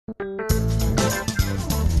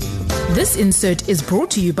This insert is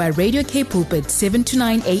brought to you by Radio K Pulpit 7 to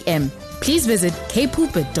 9 a.m. Please visit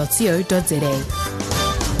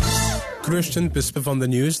kpulpit.co.za. Christian perspective on the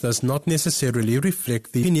news does not necessarily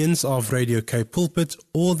reflect the opinions of Radio K Pulpit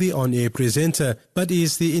or the on-air presenter, but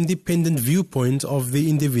is the independent viewpoint of the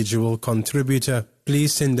individual contributor.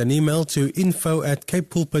 Please send an email to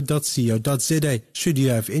info@kpulpit.co.za should you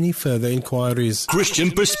have any further inquiries.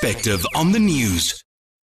 Christian perspective on the news.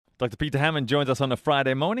 Dr. Peter Hammond joins us on a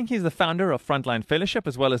Friday morning. He's the founder of Frontline Fellowship,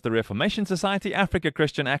 as well as the Reformation Society, Africa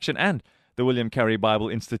Christian Action, and the William Carey Bible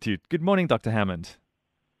Institute. Good morning, Dr. Hammond.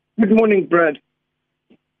 Good morning, Brad.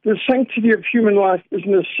 The sanctity of human life is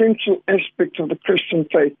an essential aspect of the Christian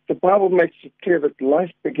faith. The Bible makes it clear that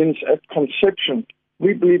life begins at conception.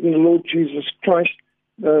 We believe in the Lord Jesus Christ,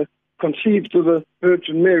 conceived of the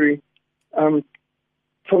Virgin Mary.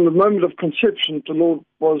 From the moment of conception, the Lord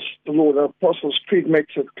was the Lord. Our Apostles' Creed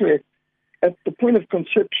makes it clear. At the point of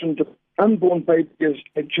conception, the unborn baby is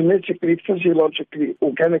a genetically, physiologically,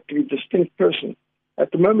 organically distinct person.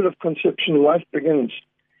 At the moment of conception, life begins.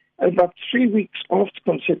 And about 3 weeks after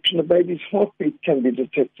conception, the baby's heartbeat can be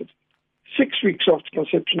detected. 6 weeks after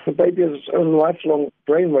conception, the baby has its own lifelong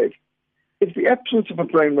brainwave. If the absence of a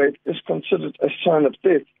brainwave is considered a sign of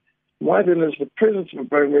death, why then is the presence of a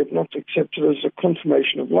brainwave not accepted as a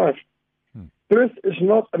confirmation of life? Birth is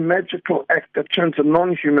not a magical act that turns a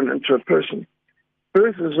non-human into a person.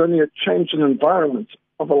 Birth is only a change in environment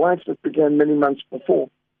of a life that began many months before.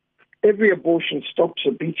 Every abortion stops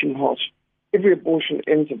a beating heart. Every abortion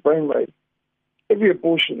ends a brainwave. Every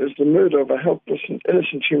abortion is the murder of a helpless and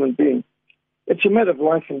innocent human being. It's a matter of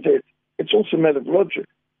life and death. It's also a matter of logic.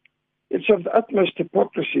 It's of the utmost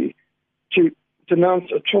hypocrisy to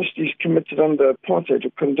denounce atrocities committed under apartheid, or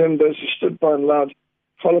condemn those who stood by and allowed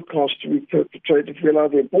Holocaust to be perpetrated, if we allow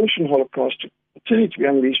the abortion Holocaust to continue to be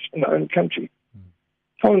unleashed in our own country.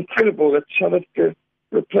 How incredible that South Africa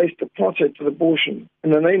replaced apartheid with abortion.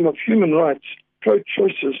 In the name of human rights,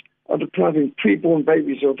 pro-choicers are depriving preborn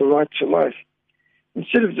babies of the right to life.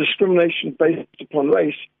 Instead of discrimination based upon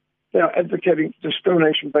race, they are advocating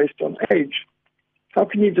discrimination based on age. How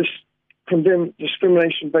can you condemn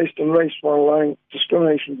discrimination based on race while allowing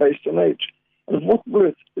discrimination based on age? And of what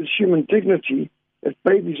worth is human dignity if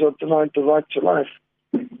babies are denied the right to life?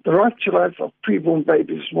 The right to life of preborn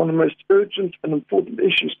babies is one of the most urgent and important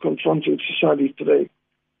issues confronting society today.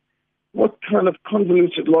 What kind of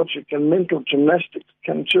convoluted logic and mental gymnastics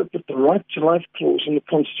can interpret the right to life clause in the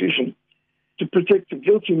Constitution to protect a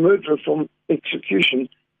guilty murderer from execution,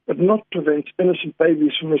 but not prevent innocent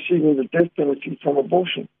babies from receiving the death penalty from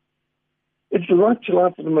abortion? If the right to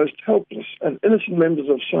life of the most helpless and innocent members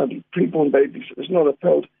of society, preborn babies, is not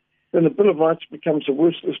upheld, then the Bill of Rights becomes a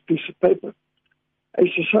worthless piece of paper.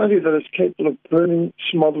 A society that is capable of burning,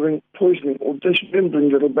 smothering, poisoning, or dismembering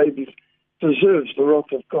little babies deserves the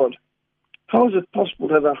wrath of God. How is it possible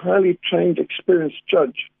that a highly trained, experienced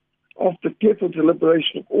judge, after careful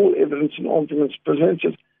deliberation of all evidence and arguments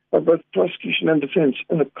presented by both prosecution and defense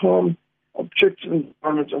in a calm, objective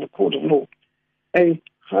environment of a court of law, a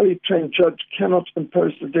highly trained judge cannot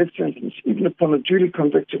impose the death sentence even upon a duly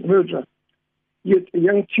convicted murderer? Yet a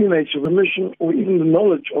young teenager, remission, or even the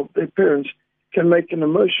knowledge of their parents can make an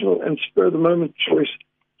emotional and spur-of-the-moment choice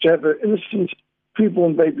to have her innocent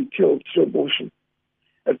preborn baby killed through abortion.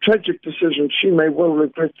 A tragic decision she may well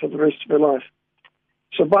regret for the rest of her life.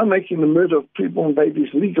 So by making the murder of preborn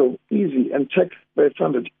babies legal, easy, and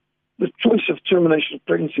taxpayer-funded, the choice of termination of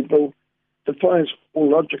pregnancy bill defies all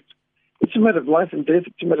logic. It's a matter of life and death.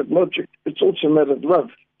 It's a matter of logic. It's also a matter of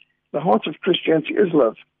love. The heart of Christianity is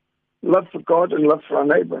love. Love for God and love for our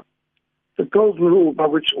neighbor. The golden rule by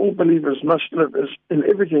which all believers must live is, in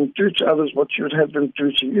everything, do to others what you would have them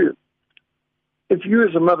do to you. If you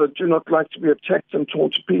as a mother do not like to be attacked and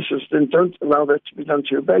torn to pieces, then don't allow that to be done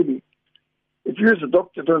to your baby. If you as a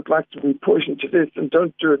doctor don't like to be poisoned to death, then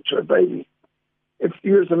don't do it to a baby. If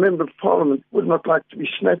you as a member of parliament would not like to be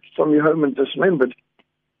snatched from your home and dismembered,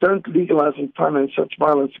 don't legalize and finance such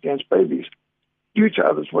violence against babies. Do to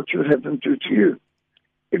others what you would have them do to you.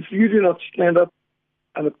 If you do not stand up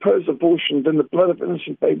and oppose abortion, then the blood of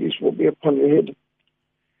innocent babies will be upon your head.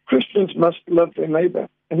 Christians must love their neighbor,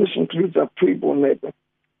 and this includes our preborn neighbor.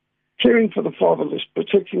 Caring for the fatherless,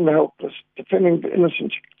 protecting the helpless, defending the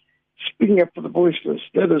innocent, speaking up for the voiceless,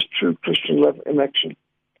 that is true Christian love in action.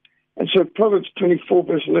 And so Proverbs 24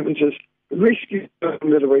 verse 11 says, rescue those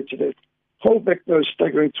led away to death. Hold back those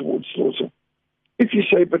staggering towards slaughter. If you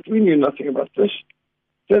say, but we knew nothing about this,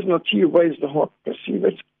 does not he who weighs the heart perceive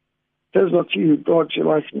it? Does not he who guards your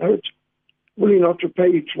life know it? Will he not repay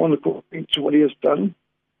each one according to what he has done?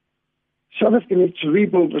 South Africa needs to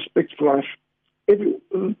rebuild respect for life. Every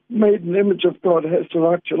made in the image of God has the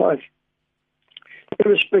right to life,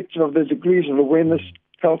 irrespective of their degrees of awareness,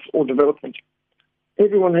 health, or development.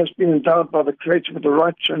 Everyone has been endowed by the Creator with the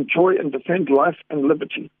right to enjoy and defend life and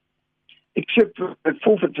liberty, except that they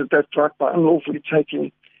forfeited that right by unlawfully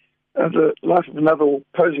taking the life of another or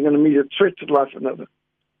posing an immediate threat to the life of another.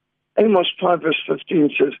 Amos 5 verse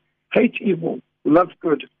 15 says, hate evil, love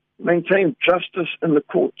good, maintain justice in the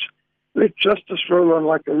courts. Let justice roll on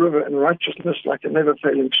like a river and righteousness like a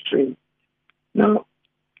never-failing stream. Now,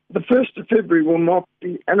 the 1st of February will mark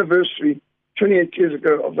the anniversary 28 years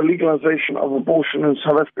ago of the legalization of abortion in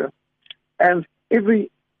South Africa. And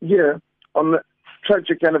every year on the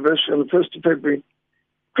tragic anniversary on the 1st of February,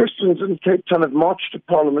 Christians in Cape Town have marched to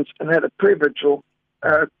Parliament and had a prayer vigil,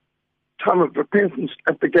 time of repentance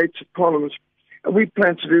at the gates of Parliament. And we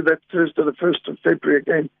plan to do that Thursday, the 1st of February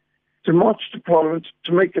again, to march to Parliament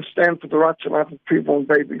to make a stand for the right to life of preborn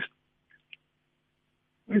babies.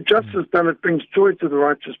 When justice done, it brings joy to the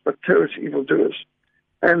righteous, but terror to evildoers.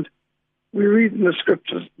 And we read in the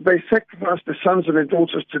scriptures, they sacrificed their sons and their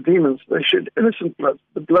daughters to demons. They shed innocent blood,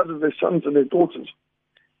 the blood of their sons and their daughters.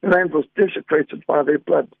 The land was desecrated by their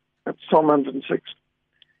blood. That's Psalm 106.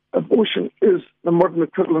 Abortion is the modern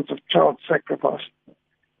equivalent of child sacrifice.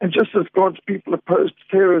 And just as God's people opposed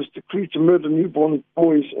Pharaoh's decree to murder newborn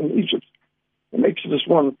boys in Egypt in Exodus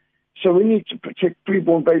 1, so we need to protect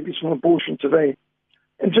preborn babies from abortion today.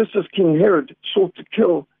 And just as King Herod sought to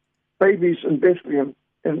kill babies in Bethlehem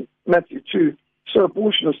in Matthew 2, so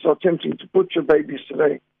abortionists are attempting to butcher babies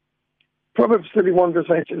today. Proverbs 31 verse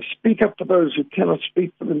 8 says, speak up for those who cannot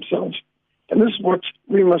speak for themselves. And this is what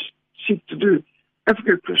we must seek to do.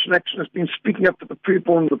 Africa Christian Action has been speaking up for the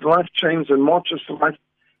preborn with life chains and marches for life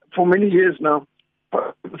for many years now.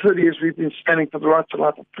 For 30 years we've been standing for the right to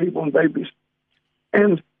life of preborn babies.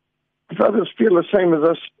 And if others feel the same as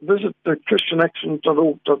us, visit the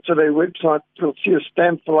christianaction.org.za website. You'll see a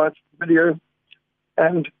Stand for Life video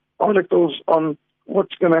and articles on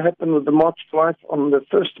what's going to happen with the March for Life on the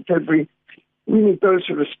 1st of February. We need those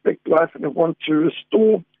who respect life and who want to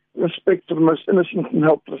restore respect to the most innocent and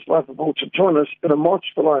helpless life of all to join us in a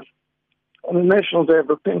March for Life on the National Day of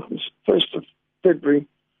Repentance, 1st of February,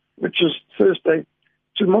 which is Thursday,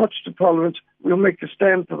 to march to Parliament. We'll make a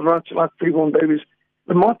stand for the right to life preborn babies.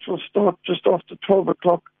 The march will start just after 12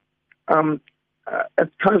 o'clock at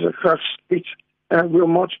Kaiserkraft Street, and we'll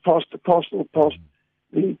march past the castle, past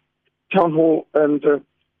the town hall, and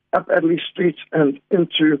up Adderley Street and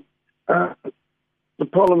into the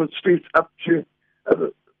Parliament Street, up to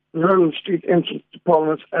the Roland Street entrance to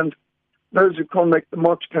Parliament. And those who can't make the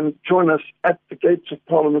march can join us at the gates of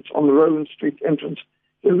Parliament on the Roland Street entrance,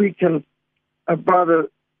 where we can bow the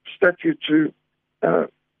statue to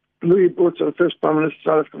Louis Botha, the first Prime Minister of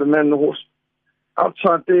South Africa, the man and the horse.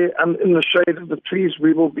 Outside there and in the shade of the trees,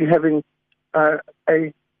 we will be having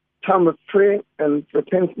a time of prayer and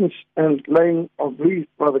repentance and laying of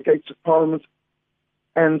wreaths by the gates of Parliament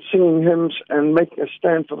and singing hymns and making a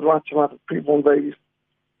stand for the right to life of preborn babies.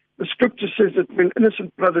 The scripture says that when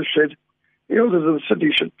innocent blood is shed, the elders of the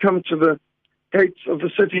city should come to the gates of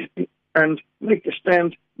the city and make a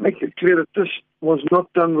stand, make it clear that this was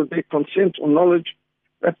not done with their consent or knowledge,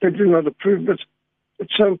 that they do not approve it.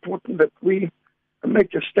 It's so important that we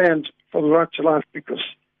make a stand for the right to life, because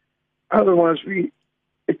otherwise we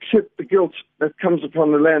accept the guilt that comes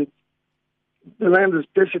upon the land. The land is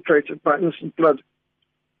desecrated by innocent blood.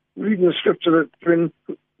 Reading the scripture that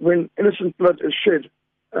when innocent blood is shed,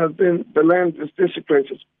 then the land is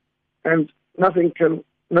desecrated, and no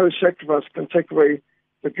sacrifice can take away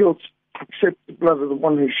the guilt except the blood of the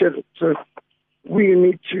one who shed it. So we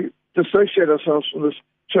need to dissociate ourselves from this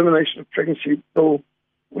termination of pregnancy bill,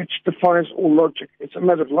 which defies all logic. It's a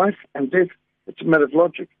matter of life and death. It's a matter of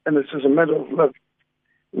logic, and this is a matter of love.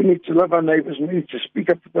 We need to love our neighbors, and we need to speak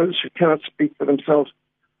up for those who cannot speak for themselves.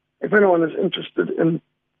 If anyone is interested in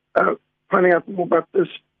finding out more about this,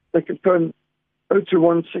 they can phone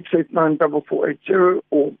 021-689-4480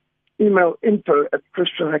 or email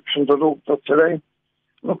info@christianaction.org.za.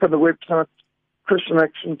 Look at the website,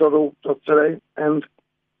 christianaction.org.za, and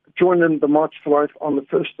join in the March for Life on the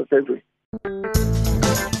 1st of February.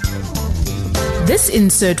 This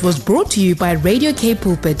insert was brought to you by Radio K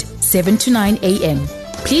Pulpit, 7 to 9 a.m.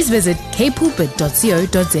 Please visit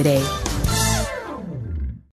kpulpit.co.za.